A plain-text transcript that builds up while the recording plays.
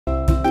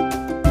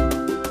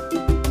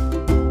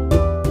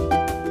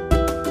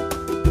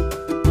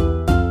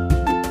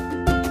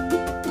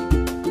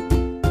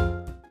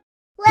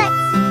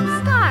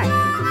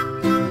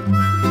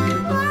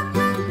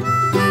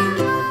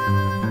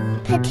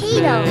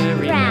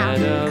Mary brown,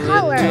 had a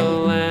color. little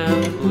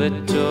lamb,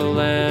 little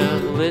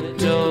lamb,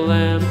 little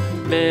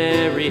lamb.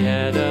 Mary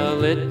had a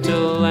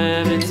little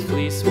lamb, its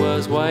fleece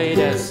was white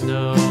as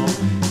snow.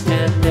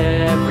 And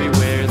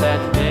everywhere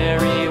that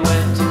Mary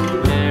went,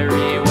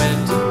 Mary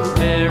went,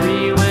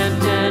 Mary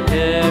went, and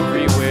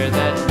everywhere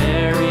that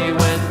Mary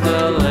went,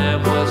 the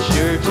lamb was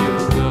sure to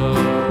go.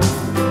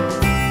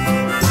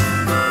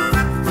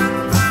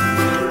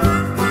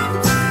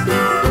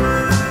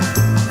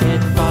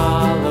 It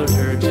followed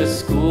her to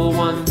school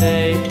one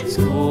day,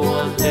 school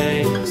one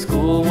day,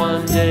 school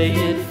one day.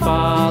 It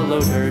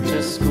followed her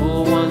to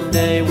school one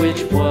day,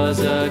 which was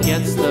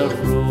against the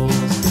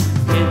rules.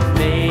 It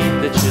made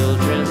the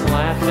children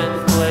laugh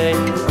and play,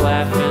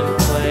 laugh and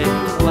play,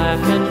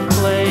 laugh and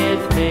play.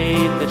 It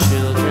made the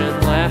children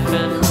laugh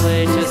and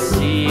play to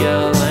see a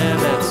lamb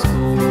at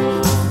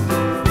school.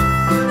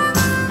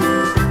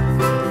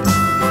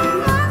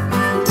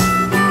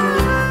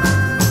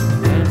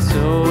 And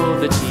so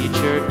the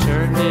teacher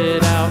turned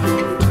it out,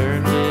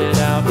 turned it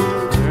out,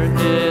 turned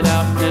it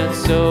out. And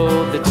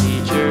so the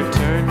teacher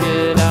turned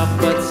it out,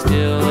 but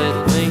still it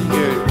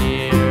lingered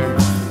near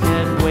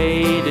and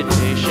waited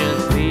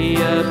patiently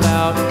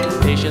about,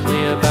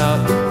 patiently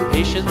about,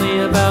 patiently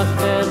about,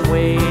 and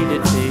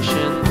waited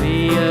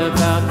patiently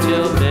about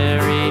till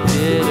Mary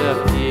did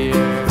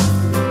appear.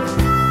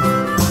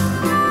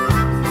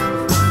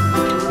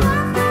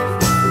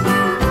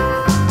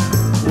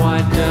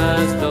 Why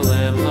does the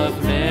lamb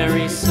love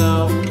Mary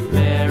so,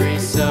 Mary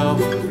so,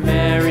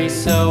 Mary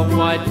so?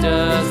 Why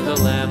does the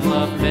lamb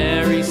love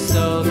Mary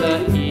so?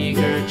 The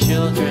eager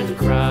children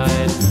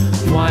cried.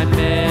 Why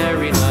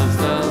Mary loves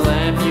the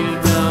lamb, you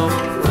know,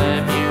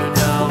 lamb, you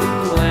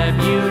know, lamb,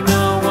 you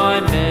know. Why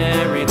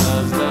Mary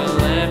loves the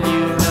lamb,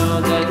 you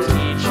know, the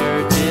teacher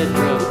did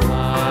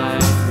reply.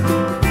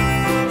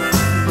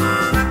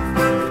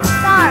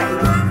 Dark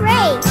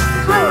gray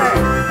color.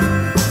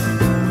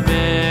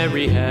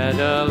 Mary had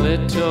a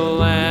little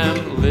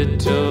lamb,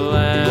 little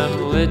lamb,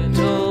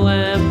 little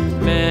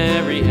lamb.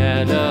 Mary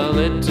had a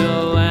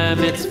little lamb,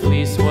 its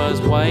fleece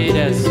was white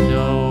as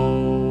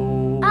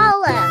snow.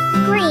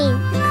 Olive green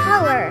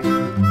color.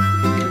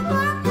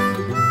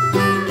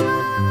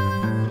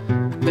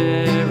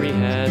 Mary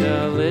had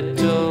a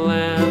little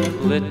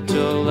lamb,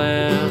 little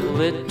lamb,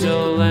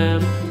 little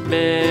lamb.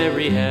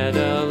 Mary had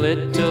a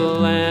little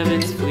lamb,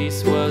 its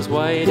fleece was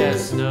white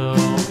as snow.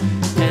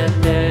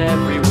 And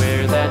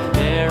everywhere that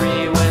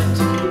Mary went,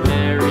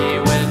 Mary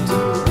went,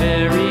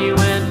 Mary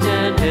went,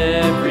 and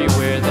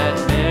everywhere that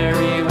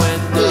Mary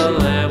went, the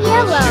lamb was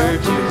Yellow sure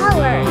to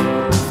color. go.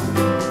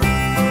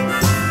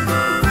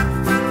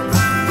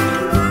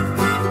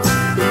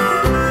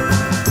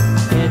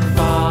 It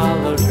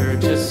followed her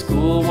to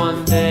school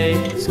one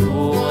day,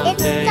 school one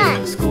It's day,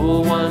 done.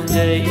 school one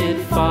day.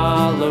 It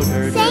followed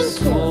her to Thank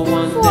school